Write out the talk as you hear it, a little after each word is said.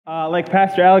Like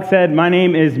Pastor Alex said, my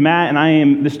name is Matt, and I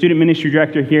am the student ministry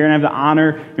director here, and I have the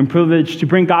honor and privilege to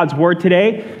bring God's word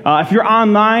today. If you're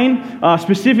online,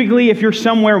 specifically if you're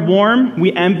somewhere warm,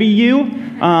 we envy you.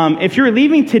 If you're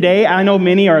leaving today, I know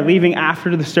many are leaving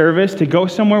after the service to go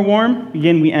somewhere warm.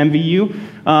 Again, we envy you.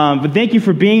 But thank you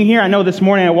for being here. I know this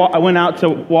morning I went out to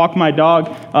walk my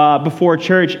dog before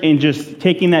church and just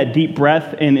taking that deep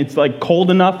breath, and it's like cold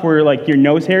enough where like your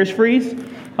nose hairs freeze.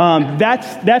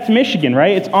 That's Michigan,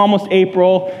 right? It's almost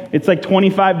April. It's like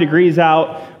 25 degrees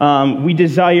out. We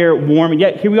desire warm,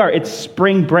 yet here we are. It's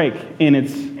spring break, and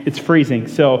it's freezing.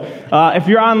 So if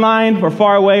you're online or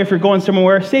far away, if you're going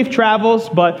somewhere, safe travels.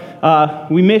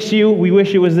 But we miss you. We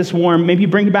wish it was this warm. Maybe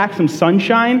bring back some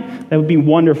sunshine. That would be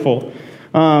wonderful.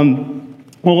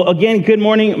 Well, again, good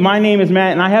morning. My name is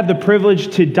Matt, and I have the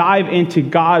privilege to dive into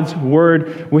God's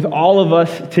Word with all of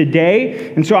us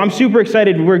today. And so I'm super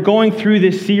excited. We're going through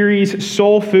this series,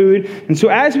 Soul Food. And so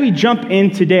as we jump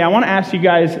in today, I want to ask you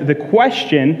guys the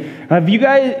question,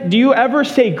 do you ever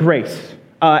say grace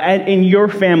in your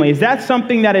family? Is that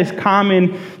something that is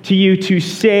common to you to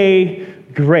say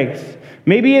grace?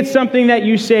 Maybe it's something that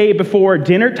you say before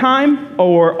dinner time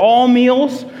or all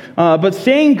meals. But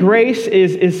saying grace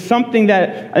is something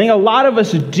that I think a lot of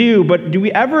us do, but do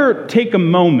we ever take a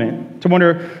moment to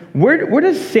wonder, where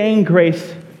does saying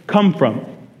grace come from?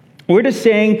 Where does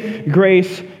saying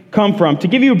grace come from? To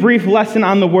give you a brief lesson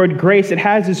on the word grace, it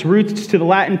has its roots to the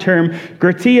Latin term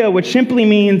gratia, which simply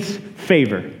means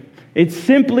favor. It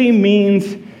simply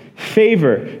means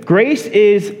favor. Grace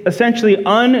is essentially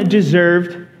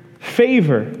undeserved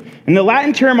favor. And the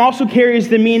Latin term also carries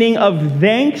the meaning of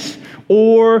thanks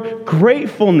or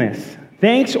gratefulness.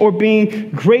 Thanks or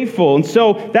being grateful. And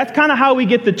so that's kind of how we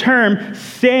get the term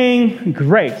saying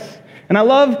grace. And I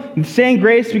love saying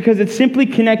grace because it's simply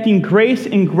connecting grace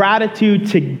and gratitude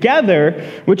together,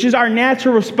 which is our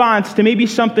natural response to maybe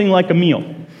something like a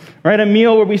meal. Right, a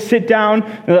meal where we sit down,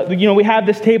 we have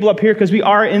this table up here because we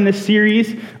are in this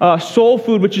series, Soul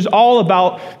Food, which is all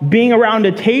about being around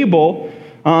a table.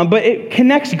 But it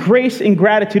connects grace and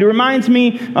gratitude. It reminds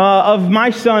me of my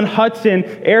son, Hudson.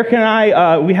 Eric and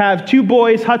I, we have two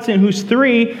boys, Hudson, who's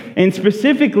 3, and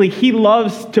specifically, he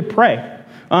loves to pray.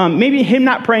 Maybe him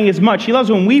not praying as much. He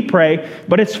loves when we pray,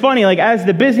 but it's funny, like as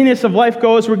the busyness of life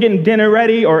goes, we're getting dinner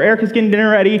ready, or Eric is getting dinner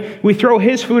ready, we throw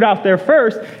his food out there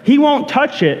first. He won't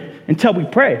touch it until we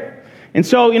pray. And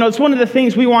so, it's one of the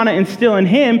things we want to instill in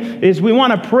him is we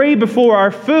want to pray before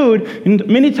our food. And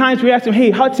many times we ask him,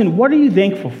 hey, Hudson, what are you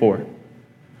thankful for?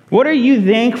 What are you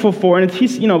thankful for? And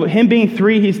he's, him being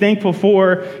 3, he's thankful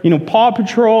for, Paw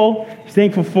Patrol. He's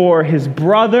thankful for his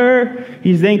brother.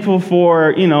 He's thankful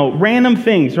for, random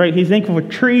things, right? He's thankful for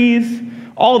trees,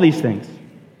 all these things.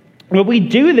 But we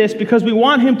do this because we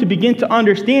want him to begin to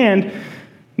understand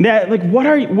that,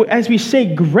 as we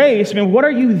say grace, what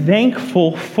are you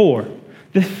thankful for?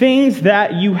 The things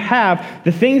that you have,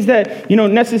 the things that,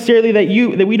 necessarily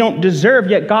that we don't deserve,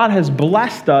 yet God has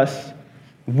blessed us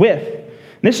with.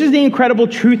 This is the incredible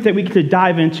truth that we get to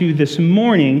dive into this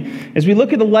morning as we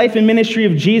look at the life and ministry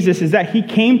of Jesus, is that he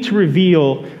came to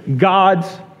reveal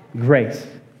God's grace.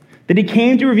 That he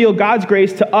came to reveal God's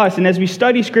grace to us. And as we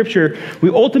study Scripture, we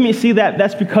ultimately see that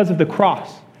that's because of the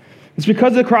cross. It's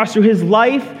because of the cross, through his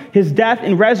life, his death,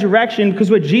 and resurrection, because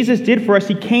what Jesus did for us,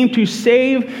 he came to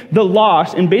save the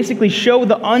lost and basically show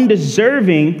the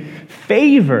undeserving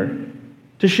favor,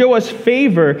 to show us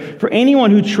favor for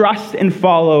anyone who trusts and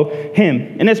follow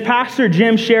him. And as Pastor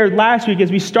Jim shared last week,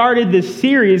 as we started this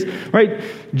series, right,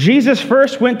 Jesus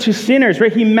first went to sinners,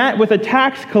 right? He met with a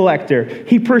tax collector.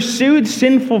 He pursued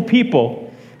sinful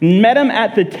people, met them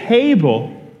at the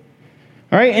table.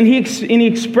 All right, and he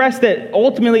expressed that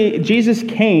ultimately Jesus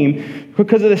came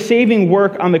because of the saving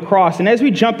work on the cross. And as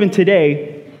we jump in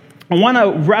today, I want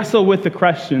to wrestle with the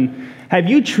question, have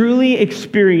you truly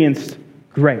experienced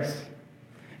grace?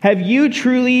 Have you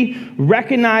truly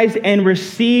recognized and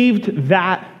received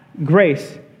that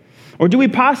grace? Or do we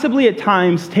possibly at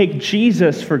times take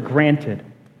Jesus for granted?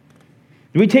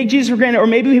 Do we take Jesus for granted? Or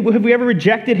maybe have we ever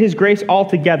rejected his grace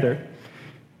altogether?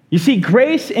 You see,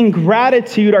 grace and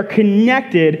gratitude are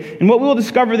connected, and what we'll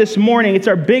discover this morning, it's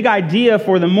our big idea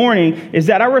for the morning, is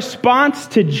that our response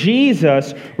to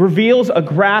Jesus reveals a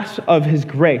grasp of his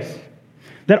grace.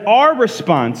 That our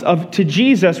response to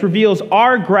Jesus reveals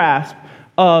our grasp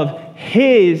of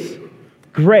his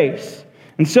grace.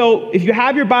 And so, if you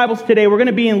have your Bibles today, we're going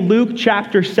to be in Luke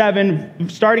chapter 7,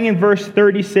 starting in verse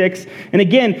 36. And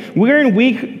again, we're in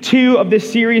week 2 of this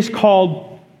series called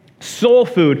soul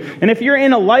food. And if you're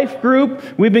in a life group,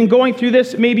 we've been going through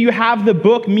this. Maybe you have the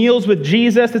book Meals with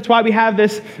Jesus. That's why we have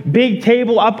this big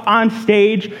table up on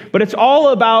stage. But it's all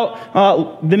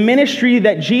about the ministry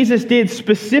that Jesus did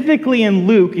specifically in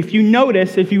Luke. If you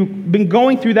notice, if you've been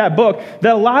going through that book,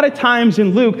 that a lot of times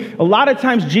in Luke,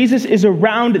 Jesus is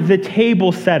around the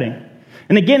table setting.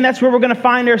 And again, that's where we're going to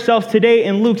find ourselves today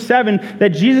in Luke 7, that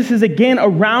Jesus is again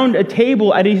around a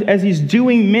table as he's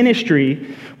doing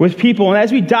ministry with people. And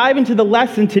as we dive into the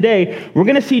lesson today, we're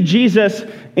going to see Jesus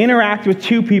interact with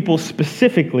two people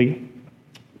specifically.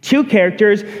 Two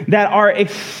characters that are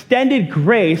extended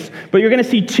grace, but you're going to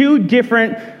see two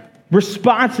different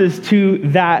responses to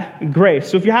that grace.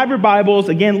 So if you have your Bibles,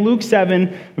 again, Luke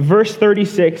 7, verse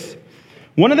 36,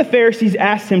 one of the Pharisees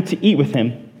asked him to eat with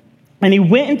him. And he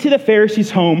went into the Pharisee's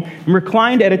home and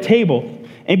reclined at a table.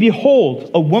 And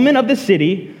behold, a woman of the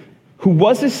city, who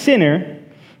was a sinner,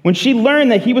 when she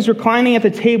learned that he was reclining at the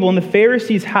table in the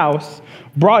Pharisee's house,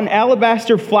 brought an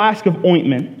alabaster flask of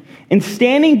ointment. And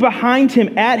standing behind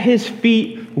him at his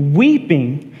feet,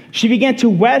 weeping, she began to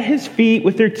wet his feet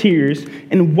with her tears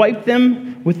and wiped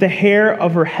them with the hair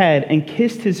of her head and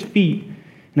kissed his feet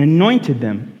and anointed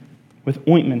them with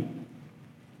ointment.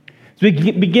 As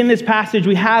we begin this passage,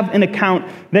 we have an account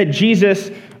that Jesus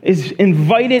is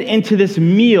invited into this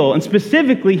meal, and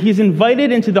specifically, he's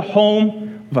invited into the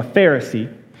home of a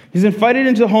Pharisee. He's invited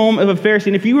into the home of a Pharisee.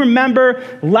 And if you remember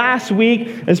last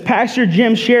week, as Pastor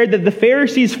Jim shared, that the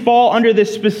Pharisees fall under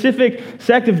this specific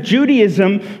sect of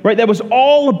Judaism, right, that was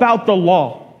all about the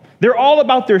law. They're all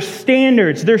about their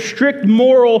standards, their strict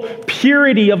moral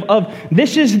purity of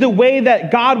this is the way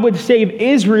that God would save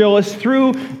Israel, is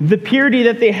through the purity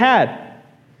that they had.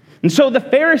 And so the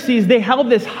Pharisees, they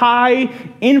held this high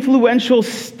influential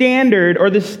standard, or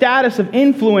the status of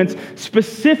influence,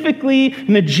 specifically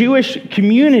in the Jewish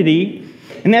community.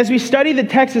 And as we study the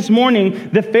text this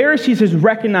morning, the Pharisees has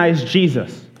recognized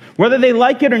Jesus. Whether they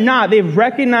like it or not, they've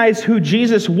recognized who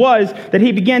Jesus was, that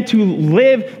he began to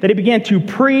live, that he began to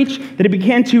preach, that he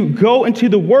began to go into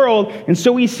the world. And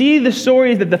so we see the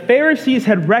stories that the Pharisees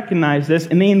had recognized this,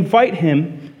 and they invite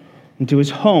him into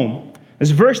his home. As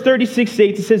verse 36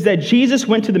 states, it says that Jesus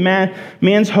went to the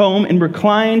man's home and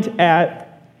reclined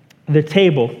at the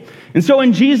table. And so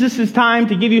in Jesus' time,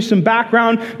 to give you some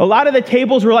background, a lot of the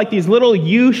tables were like these little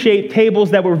U-shaped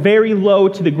tables that were very low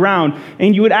to the ground.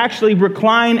 And you would actually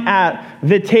recline at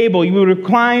the table. You would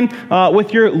recline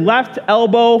with your left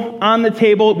elbow on the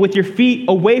table, with your feet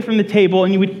away from the table,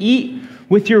 and you would eat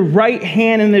with your right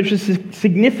hand. And there's just a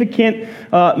significant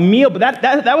meal. But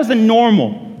that was the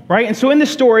normal. Right? And so in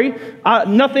this story,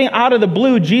 nothing out of the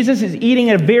blue, Jesus is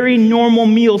eating a very normal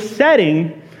meal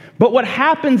setting, but what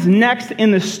happens next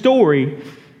in the story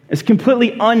is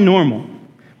completely unnormal.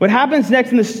 What happens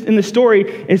next in the story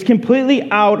is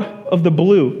completely out of the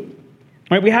blue.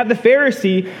 Right? We have the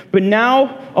Pharisee, but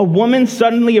now a woman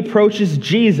suddenly approaches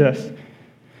Jesus.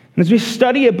 And as we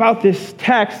study about this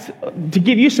text, to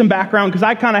give you some background, because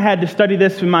I kind of had to study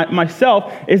this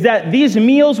myself, is that these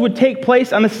meals would take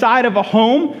place on the side of a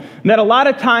home, that a lot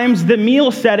of times the meal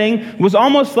setting was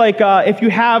almost like if you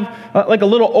have like a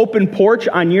little open porch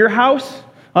on your house,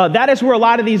 that is where a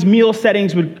lot of these meal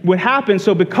settings would happen.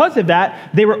 So because of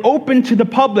that, they were open to the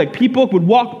public. People would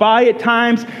walk by at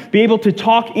times, be able to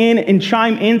talk in and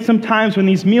chime in sometimes when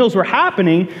these meals were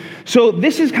happening. So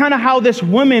this is kind of how this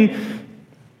woman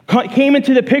came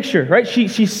into the picture, right? She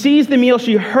sees the meal,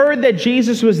 she heard that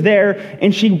Jesus was there,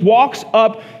 and she walks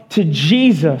up to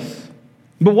Jesus.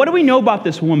 But what do we know about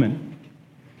this woman?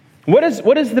 What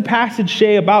does the passage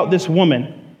say about this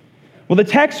woman? Well, the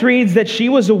text reads that she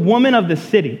was a woman of the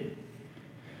city.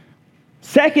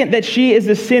 Second, that she is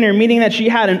a sinner, meaning that she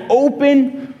had an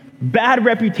open, bad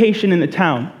reputation in the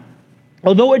town.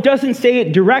 Although it doesn't say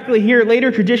it directly here,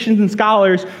 later traditions and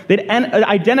scholars that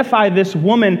identify this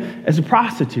woman as a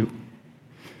prostitute,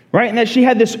 right? And that she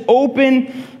had this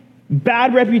open,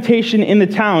 bad reputation in the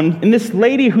town. And this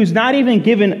lady who's not even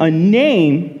given a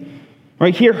name,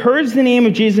 right here, hears the name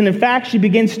of Jesus. And in fact, she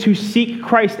begins to seek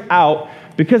Christ out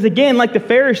because, again, like the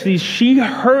Pharisees, she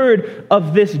heard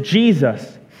of this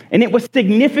Jesus. And it was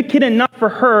significant enough for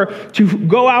her to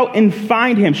go out and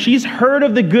find him. She's heard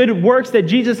of the good works that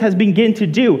Jesus has begun to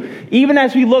do. Even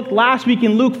as we looked last week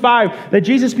in Luke 5, that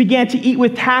Jesus began to eat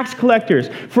with tax collectors,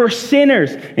 for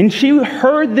sinners. And she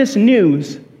heard this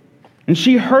news. And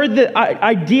she heard the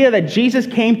idea that Jesus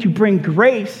came to bring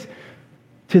grace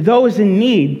to those in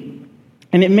need.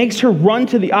 And it makes her run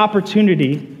to the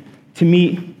opportunity to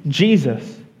meet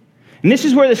Jesus. And this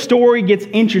is where the story gets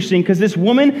interesting, because this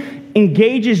woman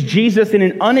engages Jesus in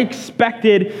an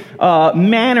unexpected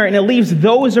manner, and it leaves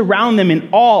those around them in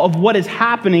awe of what is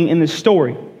happening in the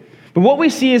story. But what we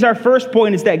see as our first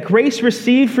point is that grace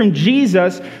received from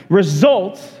Jesus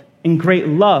results in great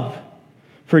love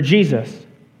for Jesus.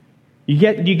 You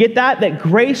get that? That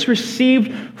grace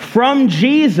received from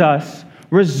Jesus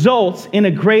results in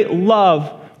a great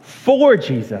love for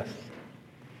Jesus.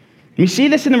 You see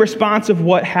this in the response of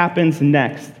what happens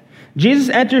next. Jesus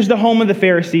enters the home of the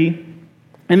Pharisee,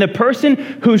 and the person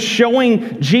who's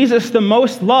showing Jesus the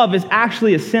most love is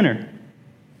actually a sinner.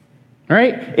 All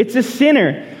right? It's a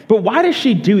sinner. But why does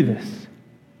she do this?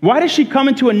 Why does she come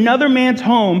into another man's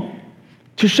home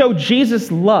to show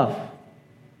Jesus love?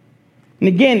 And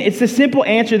again, it's the simple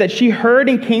answer that she heard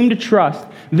and came to trust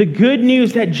the good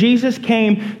news that Jesus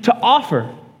came to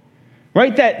offer.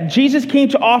 Right? That Jesus came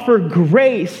to offer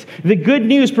grace, the good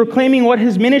news, proclaiming what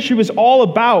his ministry was all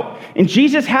about. And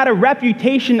Jesus had a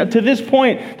reputation to this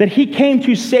point that he came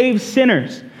to save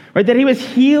sinners. Right? That he was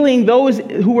healing those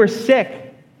who were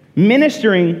sick,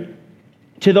 ministering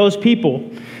to those people.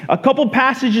 A couple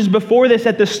passages before this,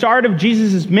 at the start of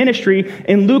Jesus' ministry,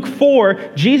 in Luke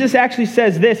 4, Jesus actually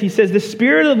says this. He says, "The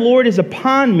Spirit of the Lord is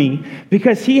upon me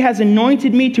because he has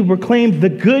anointed me to proclaim the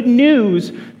good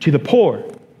news to the poor.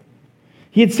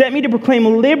 He had sent me to proclaim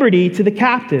liberty to the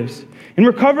captives and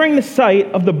recovering the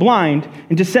sight of the blind,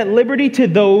 and to set liberty to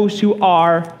those who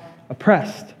are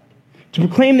oppressed, to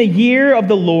proclaim the year of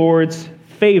the Lord's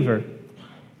favor."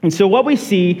 And so what we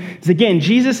see is, again,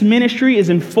 Jesus' ministry is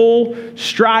in full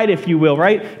stride, if you will,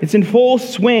 right? It's in full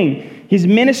swing. He's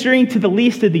ministering to the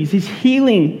least of these. He's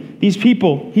healing these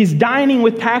people. He's dining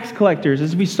with tax collectors,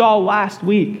 as we saw last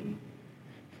week.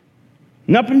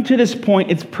 And up until this point,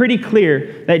 it's pretty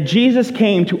clear that Jesus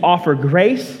came to offer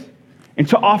grace and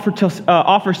to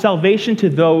offer salvation to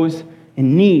those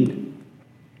in need,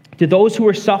 to those who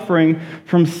are suffering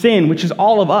from sin, which is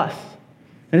all of us.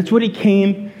 And it's what he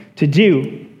came to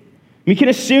do. We can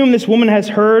assume this woman has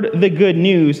heard the good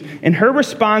news. And her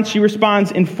response, she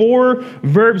responds in 4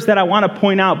 verbs that I want to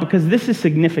point out because this is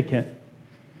significant.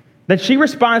 That she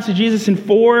responds to Jesus in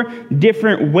 4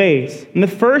 different ways. And the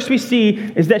first we see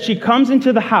is that she comes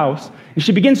into the house and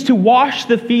she begins to wash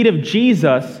the feet of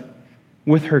Jesus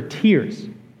with her tears.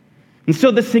 And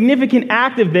so the significant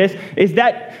act of this is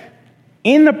that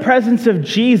in the presence of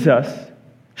Jesus,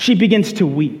 she begins to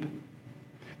weep.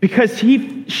 Because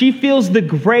she feels the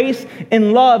grace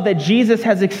and love that Jesus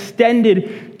has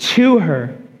extended to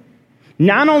her.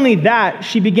 Not only that,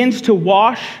 she begins to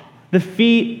wash the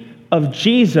feet of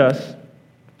Jesus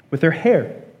with her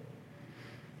hair.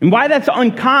 And why that's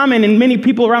uncommon, and many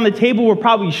people around the table were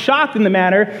probably shocked in the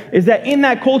matter, is that in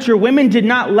that culture, women did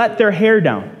not let their hair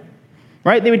down.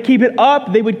 Right? They would keep it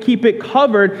up, they would keep it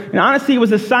covered, and honestly, it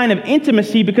was a sign of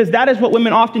intimacy because that is what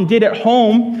women often did at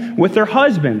home with their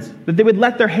husbands, that they would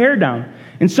let their hair down.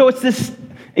 And so it's this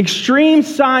extreme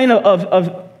sign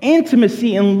of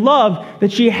intimacy and love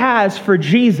that she has for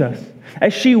Jesus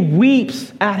as she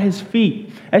weeps at his feet,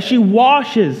 as she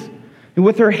washes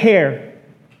with her hair.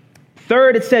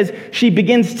 Third, it says she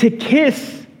begins to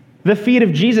kiss the feet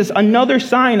of Jesus, another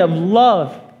sign of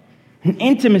love and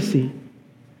intimacy.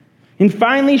 And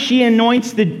finally, she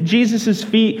anoints Jesus'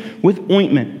 feet with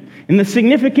ointment. And the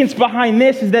significance behind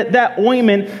this is that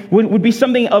ointment would be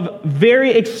something of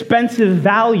very expensive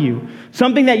value.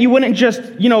 Something that you wouldn't just,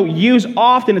 use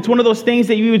often. It's one of those things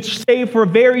that you would save for a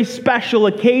very special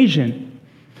occasion.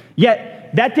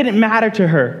 Yet, that didn't matter to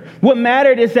her. What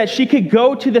mattered is that she could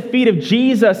go to the feet of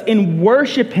Jesus and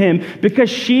worship him because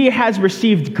she has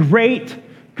received great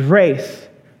grace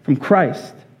from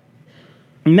Christ.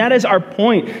 And that is our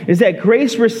point, is that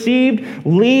grace received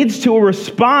leads to a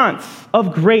response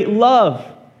of great love.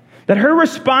 That her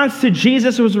response to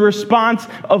Jesus was a response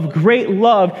of great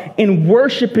love in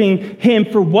worshiping him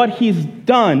for what he's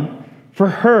done for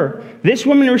her. This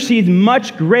woman received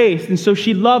much grace, and so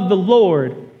she loved the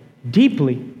Lord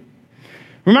deeply.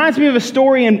 Reminds me of a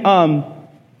story in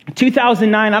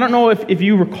 2009, I don't know if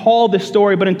you recall this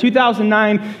story, but in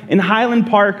 2009 in Highland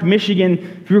Park,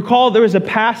 Michigan, if you recall, there was a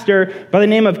pastor by the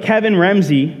name of Kevin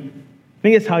Ramsey. I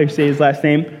think that's how you say his last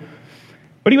name.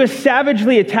 But he was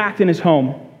savagely attacked in his home.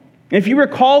 And if you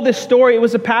recall this story, it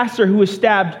was a pastor who was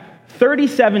stabbed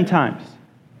 37 times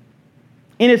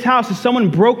in his house as someone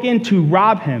broke in to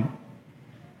rob him.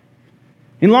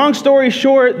 And long story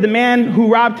short, the man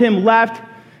who robbed him left,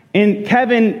 and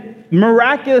Kevin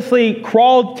miraculously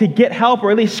crawled to get help,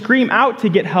 or at least scream out to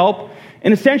get help.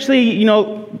 And essentially,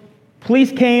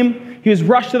 police came. He was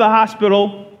rushed to the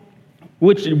hospital,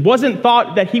 which wasn't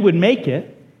thought that he would make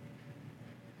it.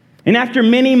 And after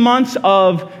many months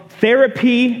of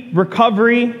therapy,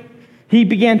 recovery, he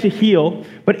began to heal.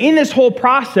 But in this whole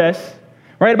process,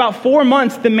 right, about 4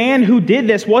 months, the man who did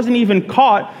this wasn't even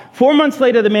caught. 4 months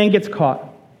later, the man gets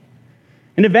caught.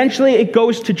 And eventually it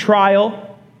goes to trial.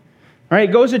 Right,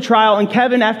 it goes to trial, and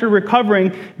Kevin, after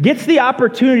recovering, gets the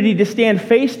opportunity to stand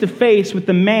face to face with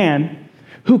the man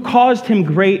who caused him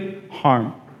great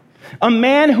harm. A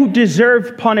man who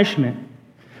deserved punishment.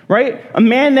 Right? A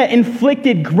man that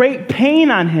inflicted great pain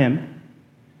on him.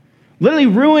 Literally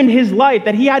ruined his life,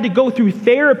 that he had to go through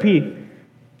therapy,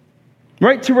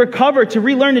 right, to recover, to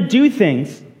relearn to do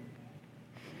things.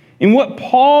 And what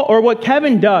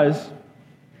Kevin does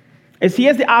is he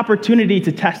has the opportunity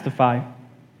to testify.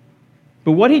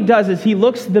 But what he does is he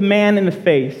looks the man in the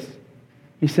face.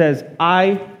 He says,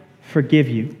 I forgive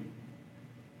you.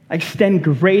 I extend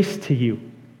grace to you.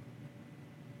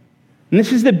 And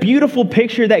this is the beautiful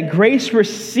picture that grace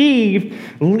received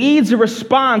leads a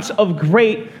response of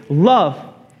great love.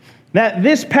 That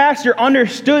this pastor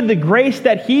understood the grace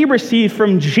that he received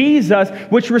from Jesus,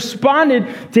 which responded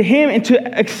to him into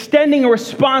extending a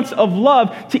response of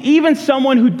love to even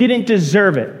someone who didn't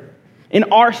deserve it in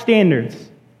our standards.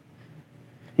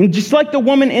 And just like the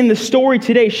woman in the story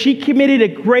today, she committed a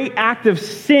great act of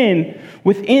sin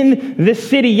within the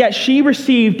city, yet she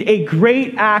received a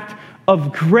great act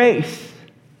of grace.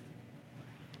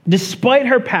 Despite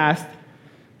her past,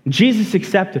 Jesus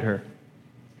accepted her.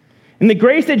 And the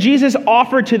grace that Jesus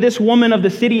offered to this woman of the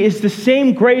city is the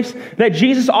same grace that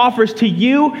Jesus offers to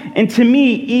you and to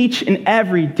me each and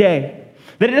every day.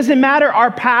 That it doesn't matter our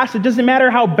past, it doesn't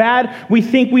matter how bad we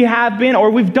think we have been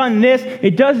or we've done this,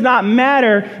 it does not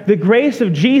matter. The grace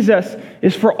of Jesus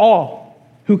is for all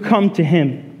who come to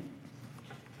him.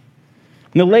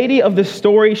 And the lady of the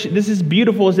story, this is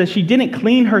beautiful, is that she didn't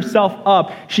clean herself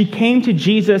up. She came to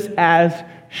Jesus as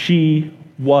she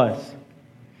was,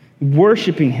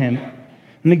 worshiping him.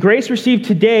 And the grace received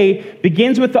today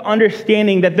begins with the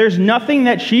understanding that there's nothing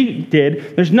that she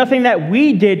did, there's nothing that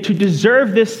we did to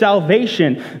deserve this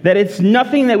salvation, that it's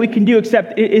nothing that we can do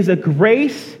except it is a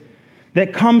grace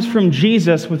that comes from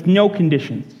Jesus with no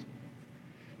conditions.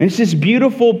 And it's this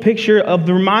beautiful picture of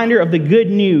the reminder of the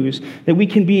good news that we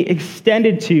can be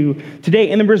extended to today.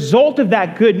 And the result of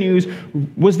that good news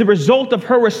was the result of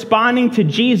her responding to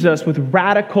Jesus with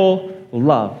radical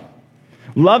love.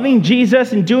 Loving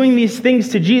Jesus and doing these things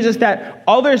to Jesus that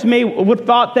others would have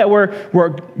thought that were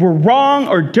wrong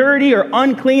or dirty or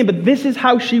unclean, but this is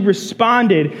how she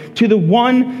responded to the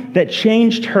one that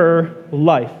changed her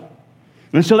life.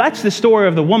 And so that's the story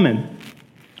of the woman.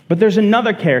 But there's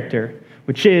another character,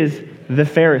 which is the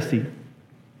Pharisee.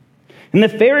 And the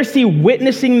Pharisee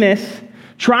witnessing this,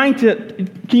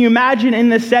 can you imagine in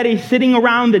the setting, sitting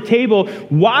around the table,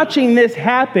 watching this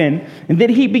happen, and then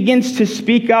he begins to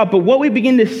speak out. But what we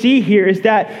begin to see here is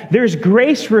that there's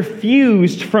grace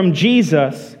refused from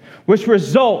Jesus, which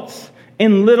results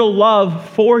in little love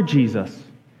for Jesus.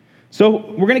 So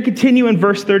we're going to continue in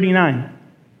verse 39.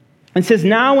 It says,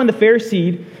 now when the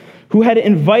Pharisee who had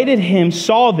invited him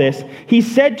saw this, he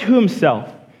said to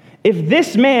himself, if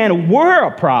this man were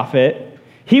a prophet,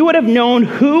 he would have known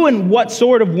who and what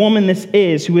sort of woman this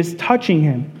is who is touching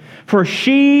him, for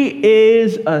she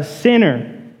is a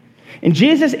sinner. And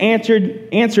Jesus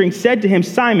answering said to him,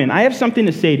 Simon, I have something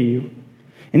to say to you.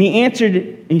 And he answered,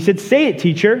 and he said, say it,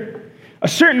 teacher. A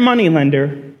certain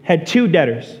moneylender had 2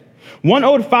 debtors. One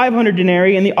owed 500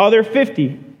 denarii and the other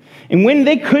 50. And when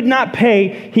they could not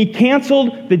pay, he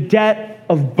canceled the debt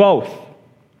of both.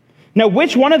 Now,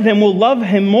 which one of them will love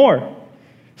him more?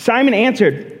 Simon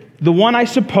answered, the one, I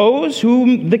suppose,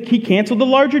 whom he canceled the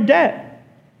larger debt.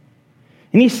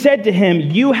 And he said to him,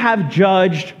 you have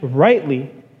judged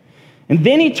rightly. And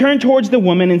then he turned towards the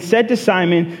woman and said to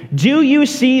Simon, do you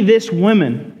see this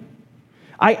woman?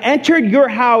 I entered your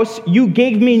house, you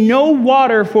gave me no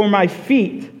water for my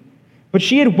feet, but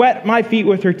she had wet my feet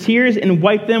with her tears and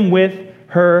wiped them with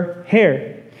her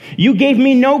hair. You gave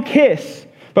me no kiss,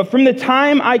 but from the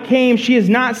time I came, she has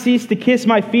not ceased to kiss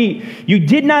my feet. You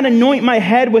did not anoint my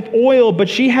head with oil, but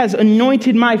she has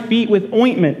anointed my feet with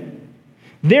ointment.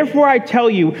 Therefore I tell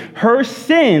you, her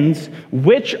sins,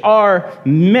 which are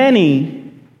many,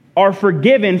 are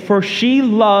forgiven, for she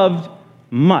loved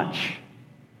much.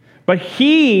 But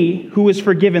he who is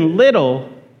forgiven little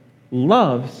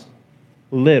loves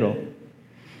little.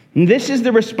 And this is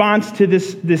the response to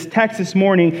this text this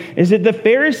morning, is that the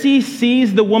Pharisee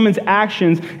sees the woman's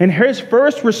actions, and his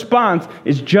first response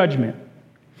is judgment.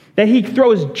 That he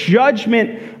throws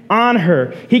judgment on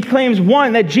her. He claims,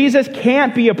 one, that Jesus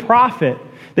can't be a prophet,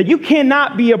 that you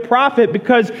cannot be a prophet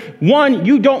because, one,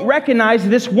 you don't recognize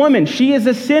this woman. She is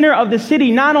a sinner of the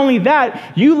city. Not only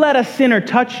that, you let a sinner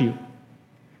touch you.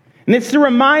 And it's a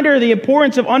reminder of the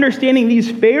importance of understanding these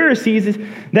Pharisees is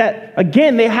that,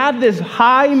 again, they have this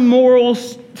high moral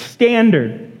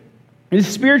standard, this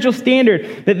spiritual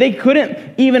standard that they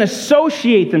couldn't even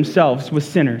associate themselves with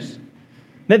sinners.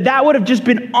 That would have just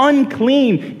been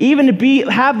unclean, even to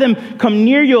have them come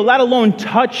near you, let alone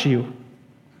touch you.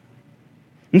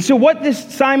 And so what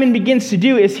this Simon begins to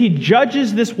do is he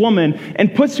judges this woman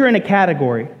and puts her in a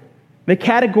category, the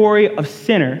category of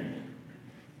sinner.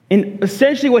 And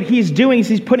essentially what he's doing is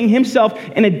he's putting himself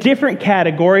in a different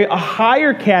category, a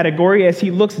higher category, as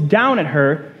he looks down at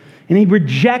her, and he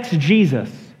rejects Jesus.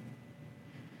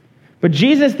 But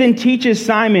Jesus then teaches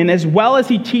Simon, as well as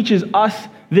he teaches us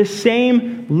this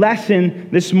same lesson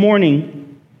this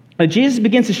morning. Jesus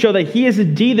begins to show that he is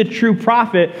indeed the true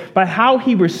prophet by how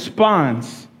he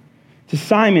responds to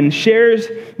Simon, shares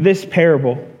this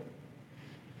parable.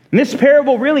 And this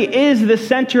parable really is the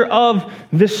center of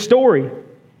this story.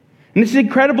 And this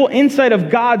incredible insight of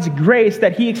God's grace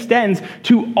that he extends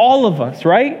to all of us,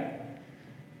 right?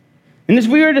 And if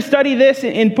we were to study this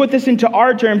and put this into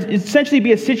our terms, it'd essentially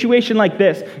be a situation like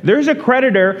this. There's a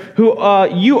creditor who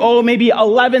you owe maybe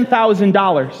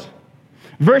 $11,000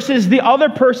 versus the other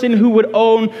person who would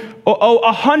owe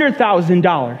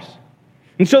 $100,000.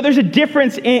 And so there's a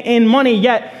difference in money,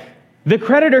 yet the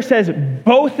creditor says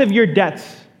both of your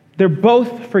debts, they're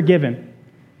both forgiven.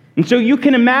 And so you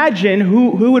can imagine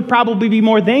who would probably be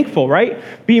more thankful, right?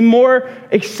 Be more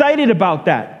excited about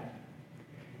that.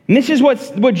 And this is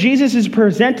what Jesus is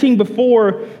presenting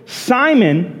before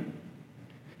Simon.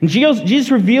 And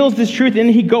Jesus reveals this truth, and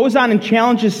he goes on and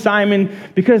challenges Simon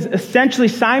because essentially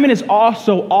Simon is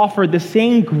also offered the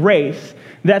same grace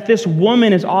that this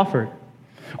woman is offered.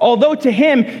 Although to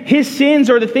him, his sins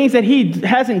or the things that he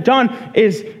hasn't done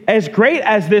is as great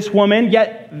as this woman,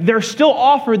 yet they're still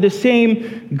offered the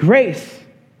same grace.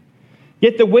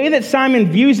 Yet the way that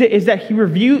Simon views it is that he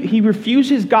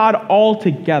refuses God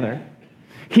altogether.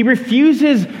 He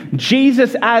refuses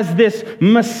Jesus as this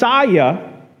Messiah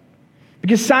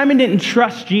because Simon didn't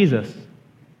trust Jesus.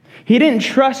 He didn't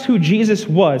trust who Jesus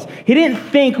was. He didn't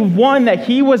think, one, that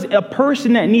he was a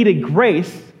person that needed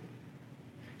grace.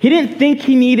 He didn't think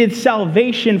he needed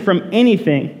salvation from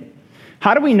anything.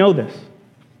 How do we know this?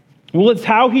 Well, it's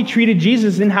how he treated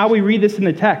Jesus and how we read this in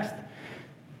the text.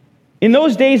 In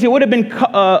those days, it would have been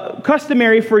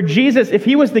customary for Jesus, if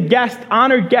he was the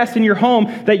honored guest in your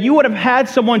home, that you would have had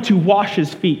someone to wash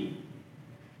his feet.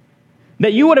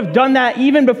 That you would have done that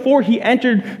even before as he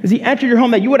entered your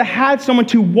home, that you would have had someone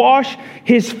to wash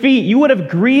his feet. You would have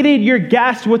greeted your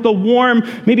guest with a warm,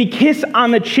 maybe kiss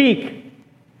on the cheek.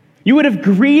 You would have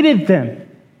greeted them,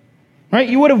 right?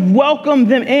 You would have welcomed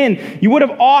them in. You would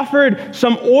have offered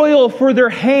some oil for their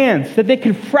hands that they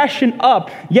could freshen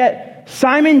up. Yet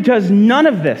Simon does none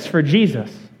of this for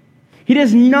Jesus. He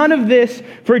does none of this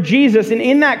for Jesus. And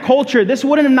in that culture, this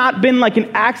would have not been like an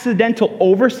accidental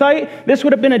oversight. This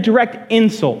would have been a direct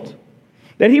insult.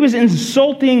 That he was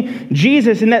insulting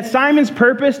Jesus, and that Simon's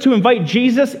purpose to invite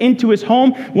Jesus into his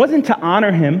home wasn't to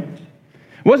honor him.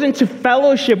 It wasn't to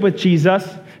fellowship with Jesus.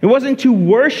 It wasn't to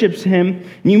worship him.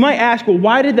 And you might ask, well,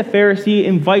 why did the Pharisee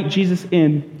invite Jesus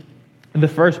in the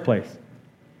first place?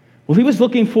 Well, he was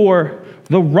looking for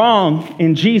the wrong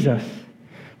in Jesus,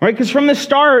 right? Because from the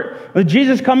start, with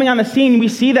Jesus coming on the scene, we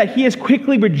see that he is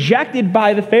quickly rejected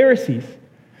by the Pharisees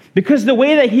because the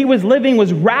way that he was living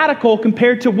was radical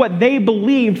compared to what they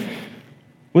believed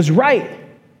was right.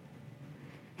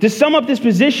 To sum up this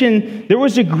position, there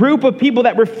was a group of people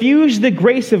that refused the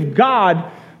grace of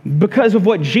God because of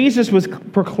what Jesus was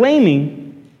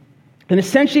proclaiming. And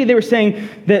essentially they were saying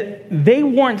that they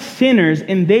weren't sinners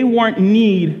and they weren't in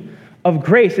need of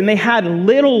grace, and they had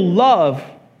little love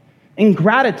and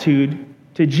gratitude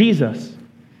to Jesus.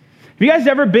 Have you guys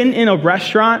ever been in a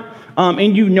restaurant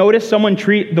and you notice someone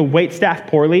treat the waitstaff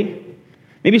poorly?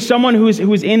 Maybe someone who's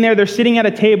in there, they're sitting at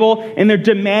a table and they're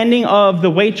demanding of the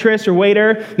waitress or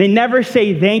waiter. They never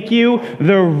say thank you.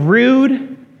 They're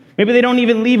rude. Maybe they don't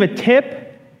even leave a tip.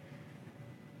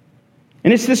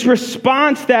 And it's this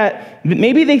response that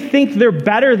maybe they think they're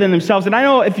better than themselves. And I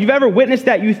know if you've ever witnessed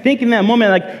that, you think in that moment,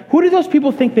 like, who do those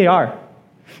people think they are?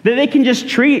 That they can just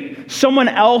treat someone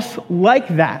else like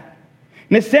that.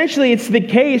 And essentially, it's the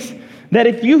case that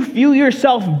if you feel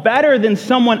yourself better than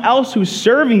someone else who's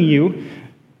serving you,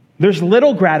 there's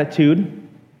little gratitude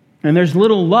and there's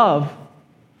little love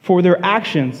for their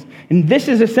actions. And this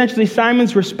is essentially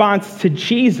Simon's response to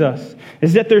Jesus,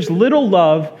 is that there's little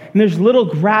love and there's little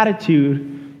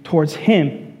gratitude towards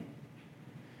him.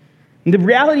 And the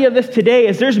reality of this today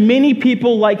is there's many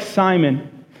people like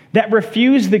Simon that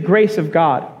refuse the grace of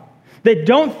God, that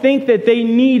don't think that they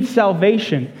need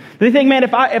salvation. They think, man,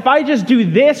 if I just do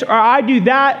this or I do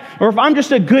that, or if I'm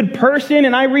just a good person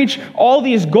and I reach all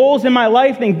these goals in my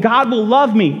life, then God will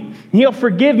love me and He'll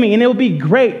forgive me and it'll be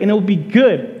great and it'll be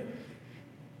good.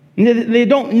 And they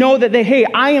don't know that hey,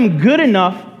 I am good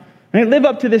enough and I live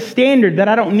up to the standard that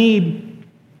I don't need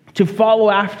to follow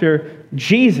after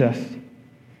Jesus.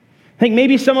 I think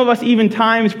maybe some of us even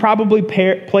times probably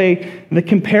play the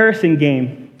comparison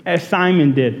game as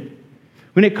Simon did.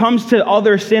 When it comes to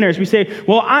other sinners, we say,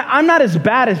 well, I'm not as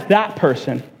bad as that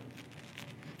person.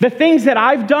 The things that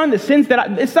I've done, the sins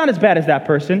it's not as bad as that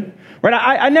person. Right?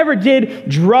 I never did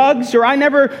drugs, or I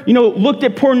never, looked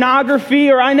at pornography,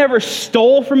 or I never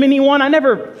stole from anyone. I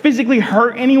never physically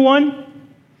hurt anyone.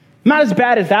 I'm not as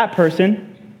bad as that person.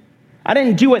 I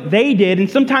didn't do what they did, and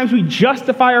sometimes we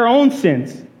justify our own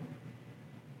sins.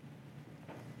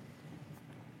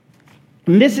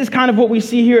 And this is kind of what we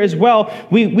see here as well.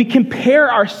 We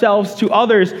compare ourselves to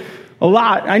others a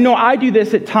lot. I know I do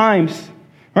this at times,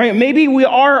 right? Maybe we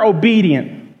are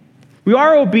obedient. We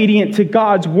are obedient to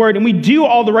God's word, and we do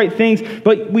all the right things,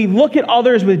 but we look at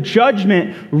others with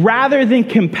judgment rather than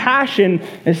compassion,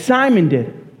 as Simon did.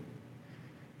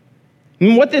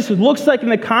 And what this looks like in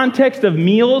the context of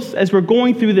meals, as we're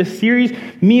going through this series,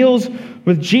 Meals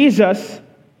with Jesus,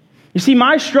 you see,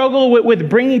 my struggle with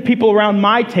bringing people around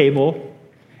my table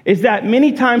is that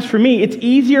many times for me, it's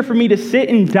easier for me to sit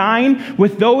and dine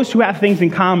with those who have things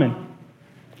in common,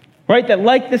 right? That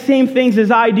like the same things as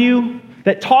I do,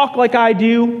 that talk like I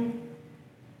do,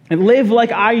 and live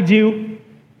like I do.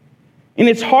 And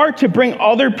it's hard to bring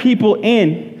other people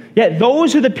in, yet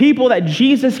those are the people that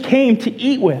Jesus came to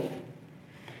eat with.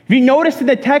 If you notice in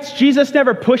the text, Jesus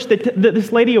never pushed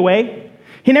this lady away.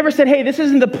 He never said, hey, this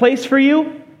isn't the place for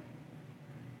you.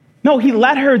 No, He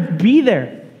let her be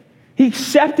there. He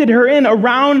accepted her in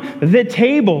around the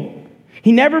table.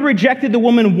 He never rejected the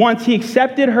woman once. He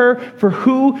accepted her for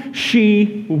who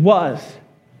she was.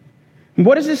 And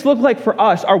what does this look like for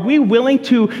us? Are we willing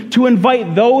to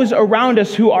invite those around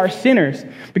us who are sinners?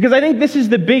 Because I think this is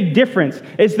the big difference,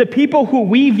 is the people who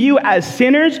we view as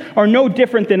sinners are no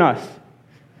different than us.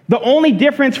 The only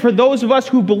difference for those of us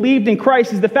who believed in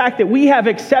Christ is the fact that we have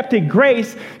accepted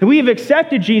grace, that we have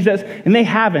accepted Jesus, and they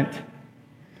haven't.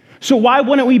 So why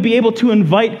wouldn't we be able to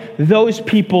invite those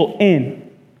people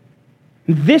in?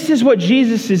 This is what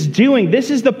Jesus is doing. This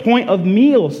is the point of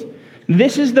meals.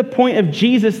 This is the point of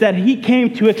Jesus, that He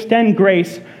came to extend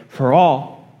grace for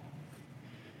all.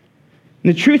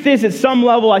 And the truth is, at some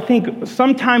level, I think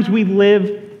sometimes we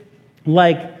live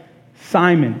like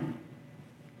Simon.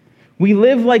 We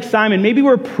live like Simon. Maybe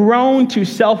we're prone to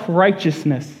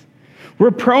self-righteousness.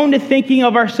 We're prone to thinking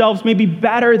of ourselves maybe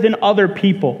better than other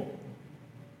people.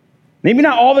 Maybe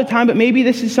not all the time, but maybe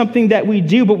this is something that we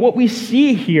do. But what we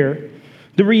see here,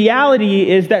 the reality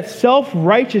is that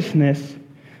self-righteousness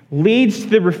leads to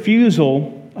the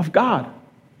refusal of God.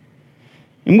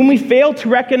 And when we fail to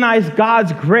recognize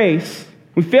God's grace,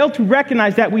 we fail to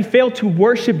recognize that we fail to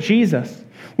worship Jesus.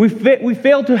 We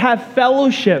fail to have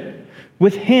fellowship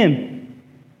with Him.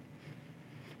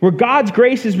 Where God's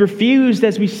grace is refused,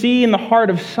 as we see in the heart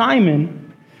of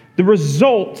Simon, the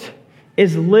result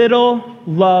is little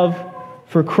love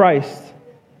for Christ.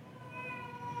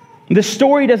 The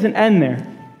story doesn't end there.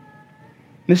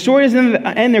 The story doesn't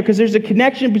end there because there's a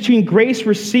connection between grace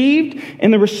received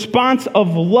and the response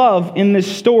of love in this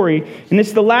story. And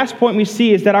it's the last point we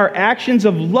see, is that our actions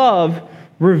of love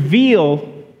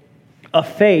reveal a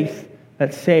faith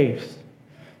that saves.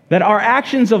 That our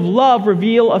actions of love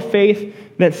reveal a faith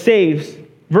that saves.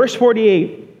 Verse 48,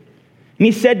 and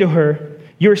He said to her,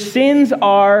 your sins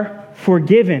are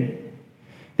forgiven.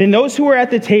 Then those who were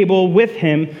at the table with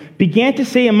Him began to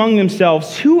say among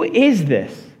themselves, who is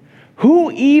this?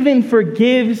 Who even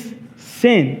forgives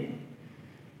sin?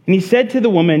 And He said to the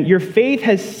woman, your faith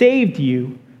has saved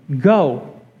you.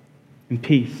 Go in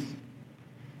peace.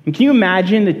 And can you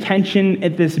imagine the tension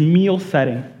at this meal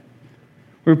setting,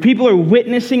 where people are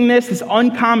witnessing this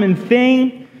uncommon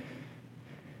thing?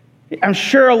 I'm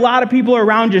sure a lot of people are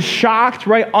around just shocked,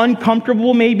 right?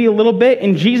 Uncomfortable maybe a little bit.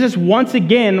 And Jesus, once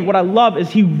again, what I love is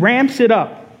He ramps it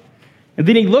up. And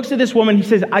then He looks at this woman, He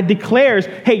says, I declares,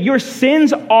 hey, your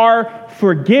sins are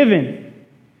forgiven.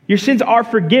 Your sins are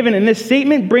forgiven. And this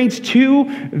statement brings two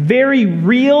very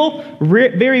real,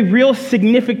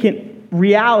 significant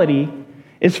reality.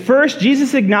 Is first,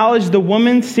 Jesus acknowledged the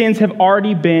woman's sins have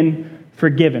already been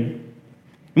forgiven.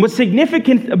 And what's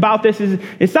significant about this is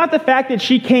it's not the fact that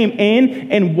she came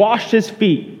in and washed His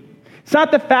feet. It's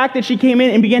not the fact that she came in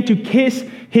and began to kiss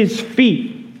his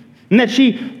feet and that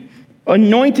she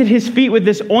anointed his feet with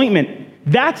this ointment.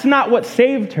 That's not what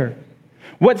saved her.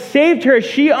 What saved her is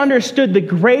she understood the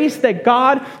grace that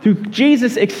God, through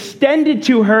Jesus, extended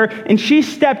to her, and she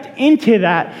stepped into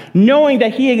that, knowing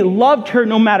that he loved her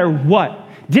no matter what.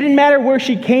 It didn't matter where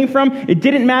she came from. It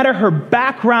didn't matter her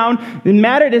background. It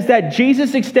mattered is that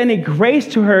Jesus extended grace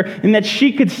to her and that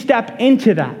she could step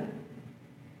into that.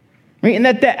 Right? And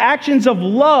that the actions of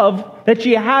love that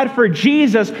she had for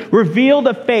Jesus revealed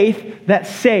a faith that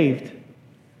saved.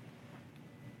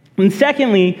 And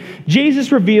secondly,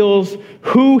 Jesus reveals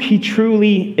who he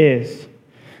truly is.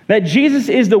 That Jesus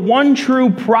is the one true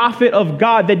prophet of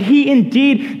God, that he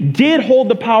indeed did hold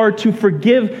the power to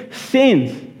forgive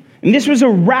sins. And this was a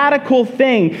radical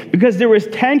thing because there was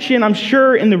tension, I'm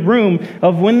sure, in the room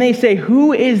of when they say,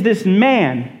 who is this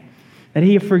man that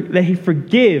he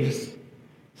forgives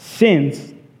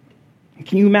sins?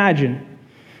 Can you imagine?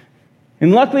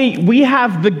 And luckily, we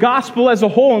have the gospel as a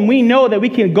whole, and we know that we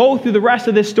can go through the rest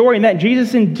of this story and that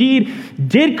Jesus indeed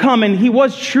did come, and he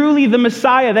was truly the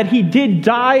Messiah, that he did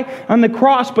die on the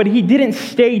cross, but he didn't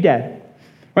stay dead,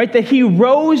 right? That he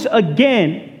rose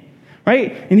again,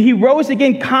 right? And he rose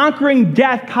again, conquering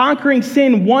death, conquering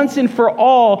sin once and for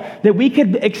all, that we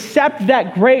could accept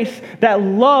that grace, that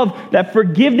love, that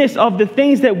forgiveness of the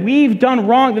things that we've done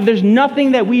wrong, that there's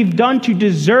nothing that we've done to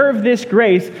deserve this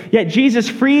grace, yet Jesus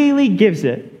freely gives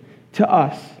it to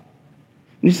us.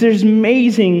 And there's an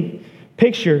amazing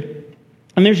picture,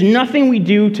 and there's nothing we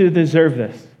do to deserve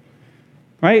this,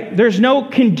 right? There's no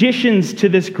conditions to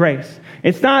this grace.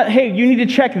 It's not, hey, you need to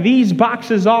check these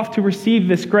boxes off to receive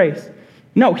this grace.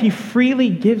 No, he freely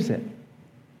gives it.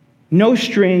 No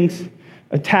strings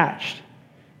attached.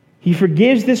 He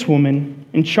forgives this woman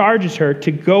and charges her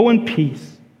to go in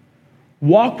peace,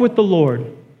 walk with the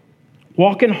Lord,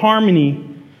 walk in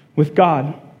harmony with God.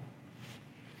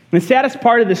 And the saddest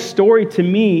part of this story to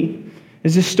me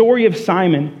is the story of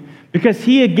Simon, because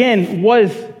he again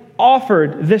was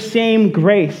offered the same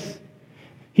grace.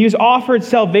 He was offered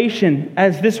salvation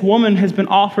as this woman has been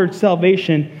offered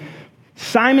salvation.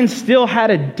 Simon still had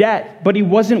a debt, but he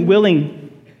wasn't willing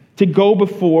to go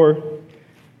before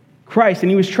Christ. And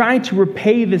he was trying to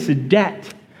repay this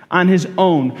debt on his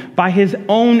own, by his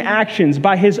own actions,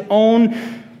 by his own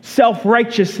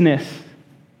self-righteousness.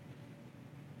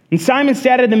 And Simon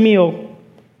sat at the meal,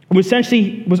 who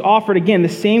essentially was offered again the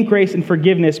same grace and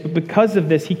forgiveness, but because of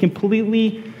this, he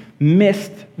completely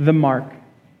missed the mark.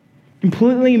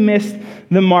 Completely missed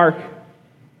the mark.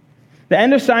 The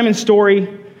end of Simon's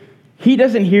story, he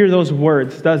doesn't hear those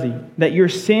words, does he? That your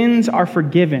sins are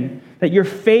forgiven, that your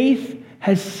faith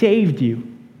has saved you.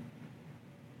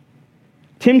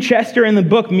 Tim Chester in the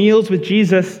book Meals with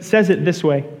Jesus says it this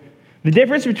way. The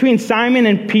difference between Simon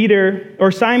and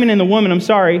the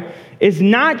woman, is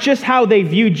not just how they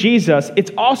viewed Jesus,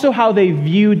 it's also how they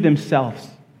viewed themselves.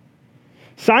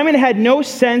 Simon had no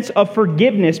sense of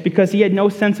forgiveness because he had no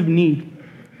sense of need.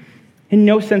 And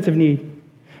no sense of need.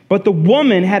 But the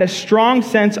woman had a strong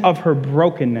sense of her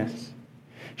brokenness.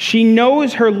 She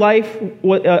knows her life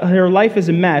is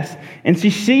a mess, and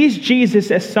she sees Jesus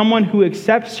as someone who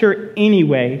accepts her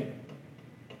anyway.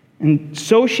 And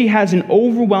so she has an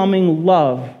overwhelming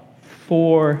love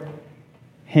for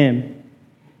him.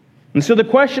 And so the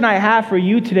question I have for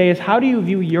you today is, how do you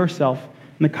view yourself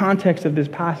in the context of this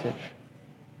passage?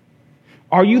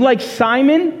 Are you like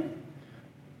Simon,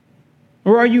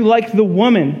 or are you like the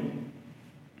woman?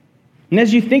 And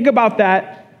as you think about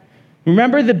that,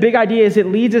 remember the big idea is it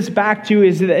leads us back to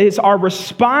is our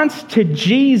response to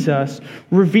Jesus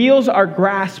reveals our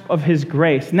grasp of his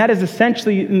grace. And that is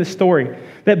essentially in the story,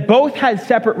 that both had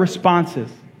separate responses.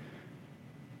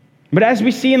 But as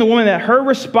we see in the woman, that her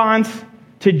response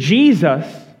to Jesus,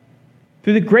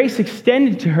 through the grace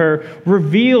extended to her,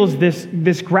 reveals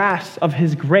this grasp of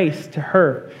his grace to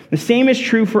her. The same is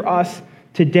true for us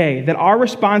today, that our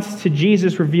response to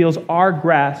Jesus reveals our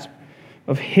grasp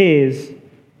of his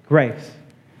grace.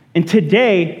 And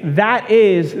today, that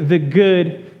is the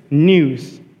good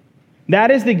news.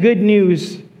 That is the good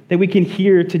news that we can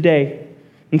hear today.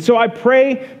 And so I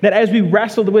pray that as we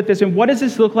wrestled with this, and what does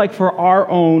this look like for our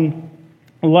own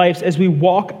lives as we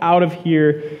walk out of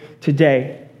here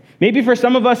today? Maybe for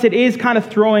some of us, it is kind of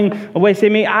throwing away,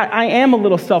 say, I am a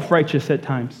little self-righteous at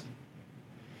times.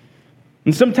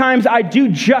 And sometimes I do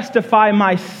justify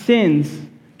my sins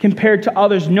compared to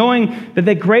others, knowing that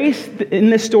the grace in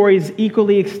this story is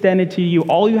equally extended to you.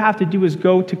 All you have to do is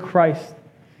go to Christ.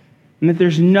 And that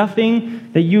there's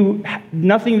nothing that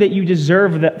you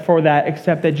deserve for that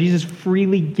except that Jesus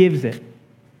freely gives it.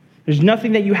 There's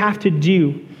nothing that you have to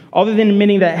do. other than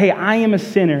admitting that, hey, I am a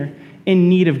sinner in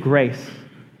need of grace,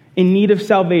 in need of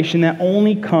salvation that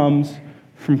only comes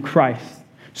from Christ.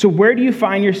 So where do you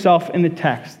find yourself in the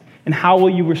text, and how will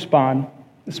you respond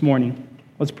this morning?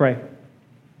 Let's pray.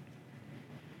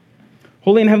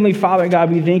 Holy and Heavenly Father,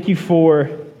 God, we thank you for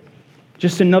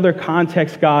just another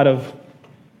context, God, of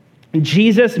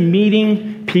Jesus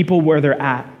meeting people where they're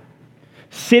at,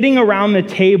 sitting around the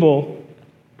table,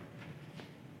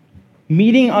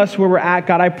 meeting us where we're at.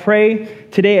 God, I pray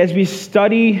today as we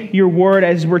study your word,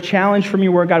 as we're challenged from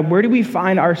your word, God, where do we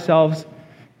find ourselves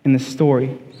in the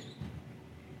story?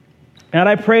 God,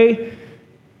 I pray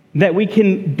that we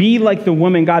can be like the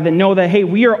woman, God, that know that, hey,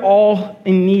 we are all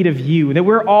in need of you, that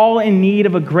we're all in need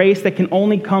of a grace that can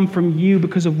only come from you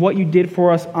because of what you did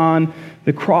for us on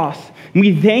the cross. And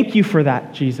we thank you for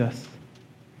that, Jesus.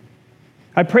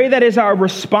 I pray that as our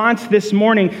response this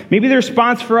morning, maybe the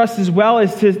response for us as well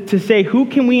is to say, who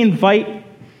can we invite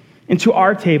into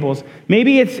our tables?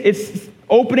 Maybe it's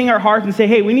opening our hearts and say,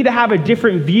 hey, we need to have a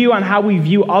different view on how we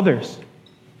view others.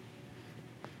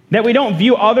 That we don't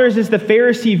view others as the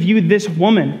Pharisee viewed this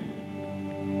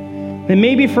woman. That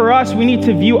maybe for us, we need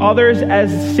to view others as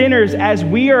sinners as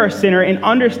we are a sinner, and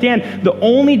understand the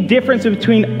only difference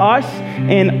between us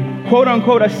and quote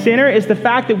unquote a sinner is the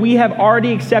fact that we have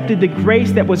already accepted the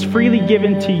grace that was freely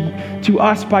given to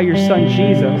us by your Son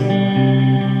Jesus.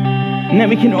 And that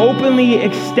we can openly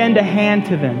extend a hand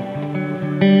to them.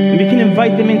 And we can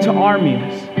invite them into our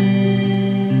meals.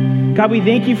 God, we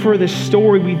thank you for this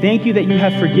story. We thank you that you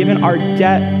have forgiven our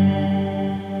debt.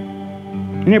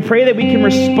 And I pray that we can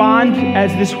respond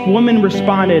as this woman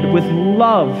responded, with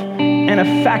love and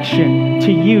affection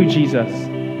to you, Jesus.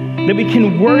 That we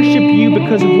can worship you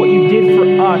because of what you did for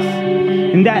us.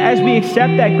 And that as we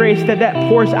accept that grace, that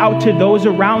pours out to those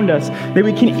around us. That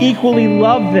we can equally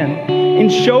love them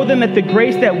and show them that the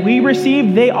grace that we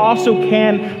receive, they also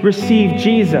can receive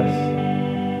Jesus.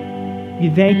 We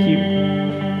thank you.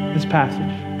 This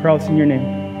passage. Pray all this in your name.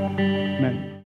 Amen.